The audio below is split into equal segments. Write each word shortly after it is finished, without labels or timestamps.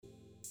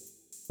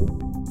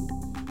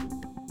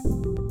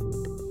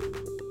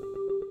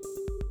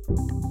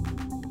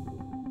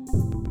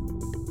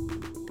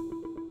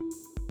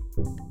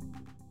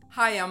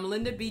Hi, I'm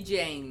Linda B.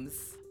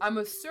 James. I'm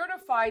a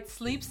certified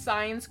sleep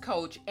science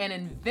coach and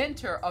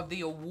inventor of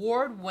the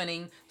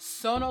award-winning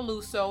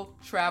Sonaluso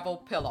travel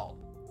pillow.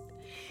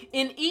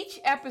 In each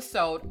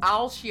episode,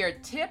 I'll share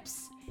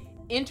tips,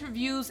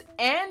 interviews,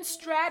 and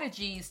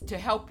strategies to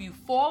help you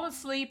fall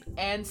asleep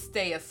and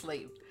stay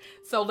asleep.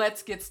 So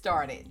let's get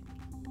started.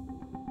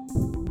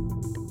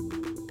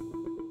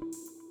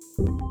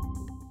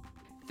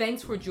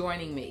 Thanks for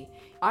joining me.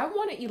 I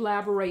want to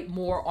elaborate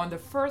more on the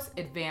first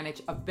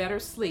advantage of better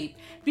sleep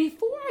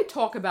before I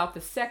talk about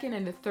the second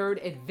and the third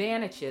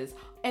advantages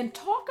and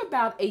talk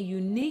about a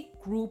unique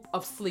group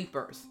of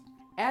sleepers.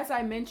 As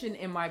I mentioned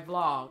in my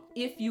blog,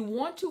 if you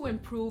want to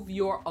improve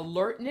your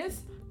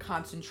alertness,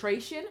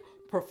 concentration,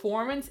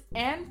 performance,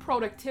 and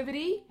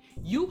productivity,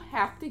 you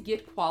have to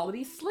get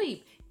quality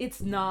sleep.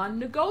 It's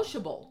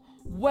non-negotiable.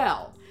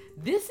 Well,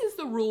 this is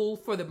the rule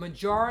for the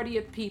majority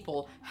of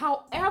people.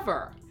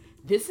 However,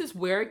 this is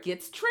where it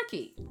gets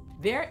tricky.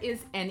 There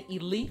is an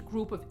elite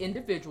group of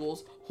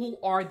individuals who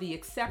are the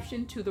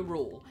exception to the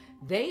rule.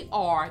 They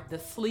are the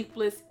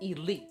sleepless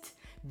elite.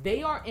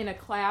 They are in a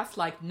class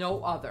like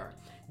no other.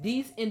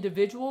 These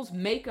individuals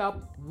make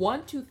up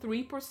 1 to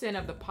 3%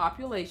 of the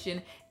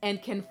population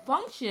and can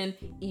function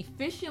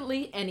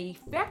efficiently and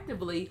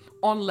effectively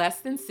on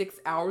less than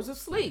 6 hours of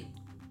sleep.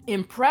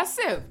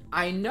 Impressive,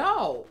 I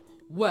know.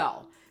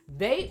 Well,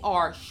 they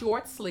are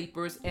short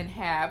sleepers and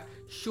have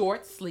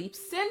short sleep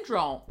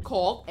syndrome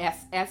called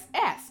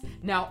SSS.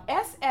 Now,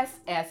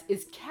 SSS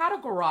is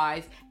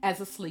categorized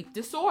as a sleep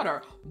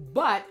disorder,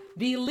 but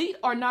the elite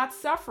are not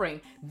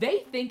suffering. They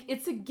think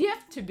it's a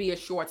gift to be a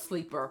short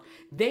sleeper.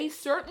 They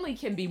certainly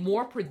can be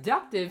more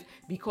productive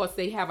because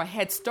they have a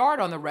head start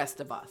on the rest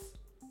of us.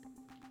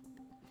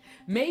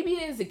 Maybe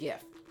it is a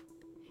gift.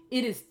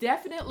 It is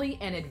definitely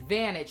an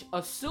advantage,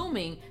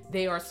 assuming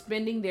they are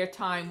spending their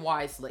time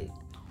wisely.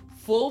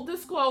 Full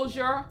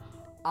disclosure,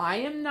 I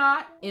am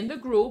not in the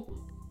group,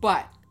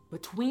 but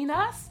between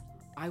us,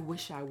 I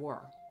wish I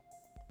were.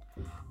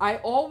 I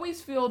always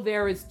feel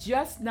there is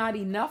just not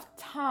enough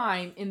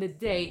time in the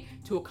day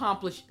to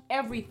accomplish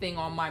everything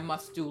on my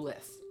must-do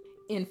list.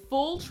 In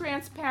full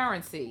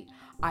transparency,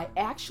 I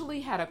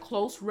actually had a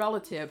close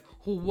relative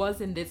who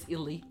was in this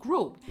elite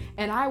group,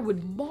 and I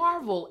would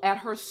marvel at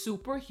her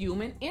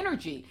superhuman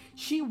energy.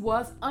 She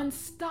was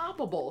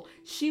unstoppable.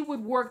 She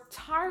would work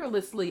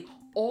tirelessly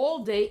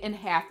all day and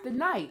half the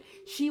night.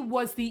 She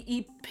was the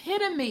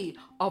epitome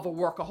of a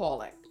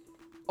workaholic.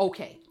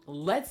 Okay,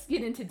 let's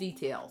get into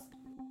details.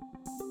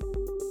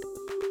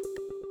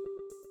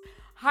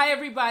 Hi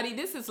everybody,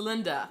 this is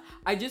Linda.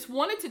 I just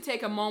wanted to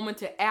take a moment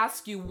to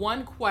ask you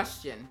one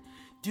question.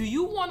 Do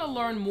you want to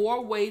learn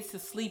more ways to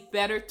sleep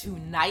better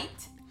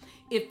tonight?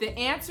 If the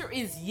answer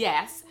is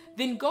yes,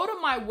 then go to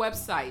my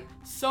website,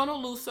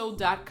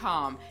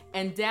 sonaluso.com,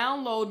 and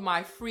download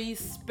my free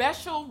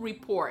special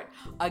report.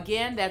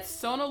 Again, that's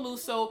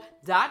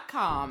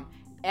sonaluso.com,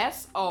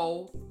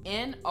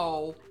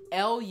 SONOLUSSO.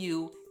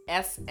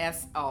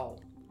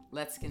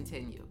 Let's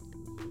continue.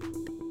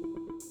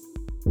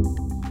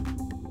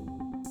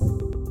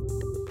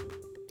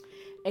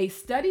 A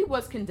study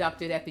was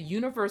conducted at the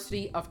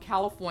University of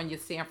California,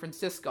 San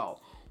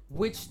Francisco,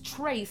 which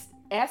traced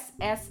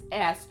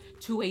SSS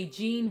to a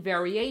gene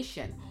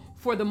variation.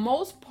 For the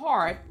most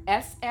part,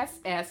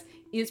 SSS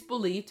is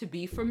believed to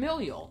be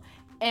familial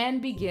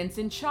and begins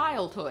in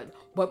childhood,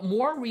 but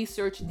more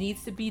research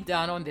needs to be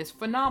done on this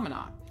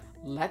phenomenon.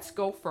 Let's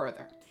go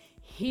further.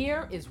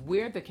 Here is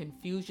where the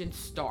confusion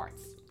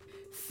starts.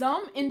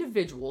 Some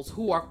individuals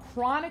who are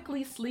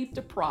chronically sleep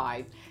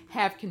deprived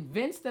have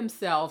convinced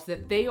themselves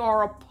that they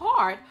are a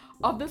part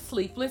of the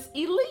sleepless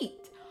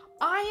elite.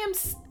 I am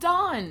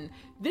stunned.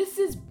 This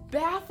is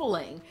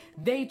baffling.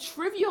 They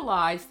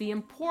trivialize the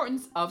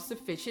importance of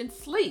sufficient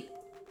sleep.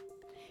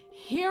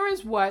 Here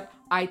is what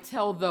I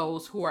tell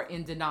those who are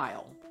in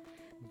denial.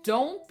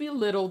 Don't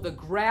belittle the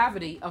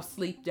gravity of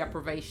sleep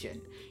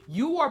deprivation.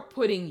 You are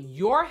putting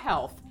your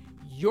health,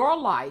 your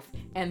life,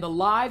 and the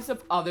lives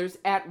of others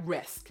at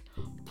risk.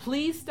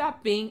 Please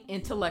stop being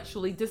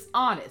intellectually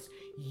dishonest.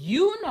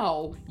 You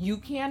know you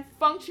can't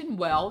function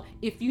well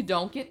if you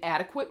don't get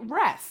adequate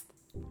rest.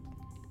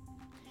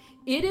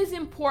 It is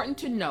important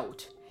to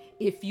note,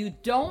 if you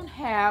don't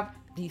have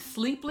the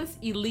sleepless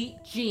elite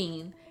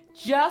gene,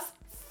 just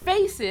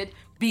face it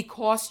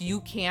because you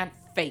can't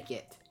fake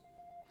it.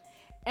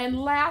 And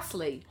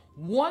lastly,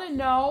 want to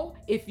know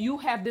if you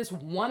have this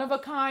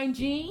one-of-a-kind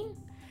gene?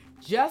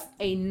 Just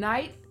a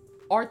night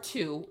or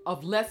two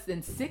of less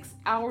than 6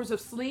 hours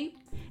of sleep,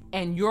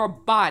 and your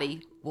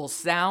body will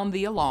sound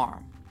the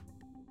alarm.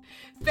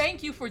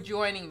 Thank you for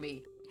joining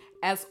me.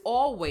 As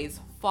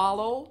always,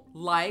 follow,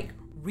 like,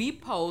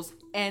 repost,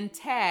 and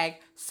tag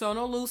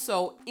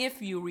Sonaluso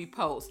if you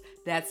repost.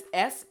 That's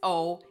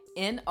SONOLUSSO.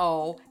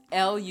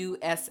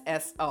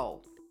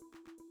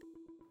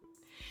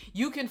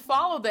 You can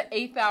follow the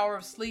 8th Hour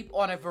of Sleep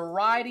on a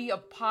variety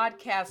of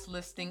podcast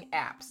listing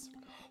apps.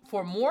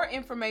 For more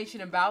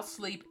information about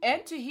sleep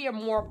and to hear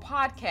more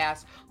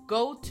podcasts,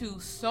 go to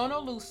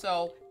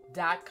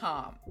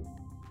sonoluso.com.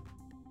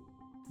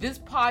 This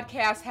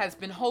podcast has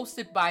been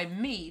hosted by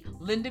me,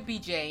 Linda B.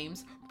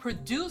 James,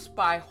 produced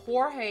by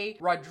Jorge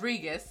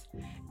Rodriguez,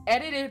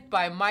 edited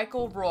by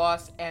Michael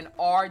Ross and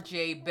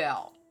R.J.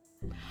 Bell.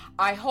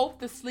 I hope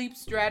the sleep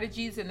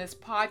strategies in this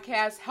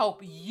podcast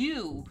help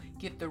you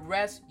get the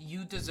rest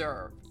you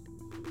deserve.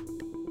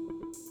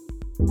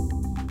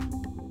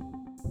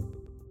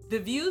 The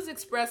views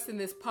expressed in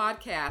this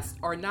podcast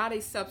are not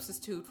a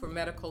substitute for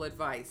medical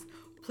advice.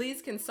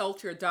 Please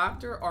consult your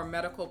doctor or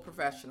medical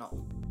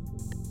professional.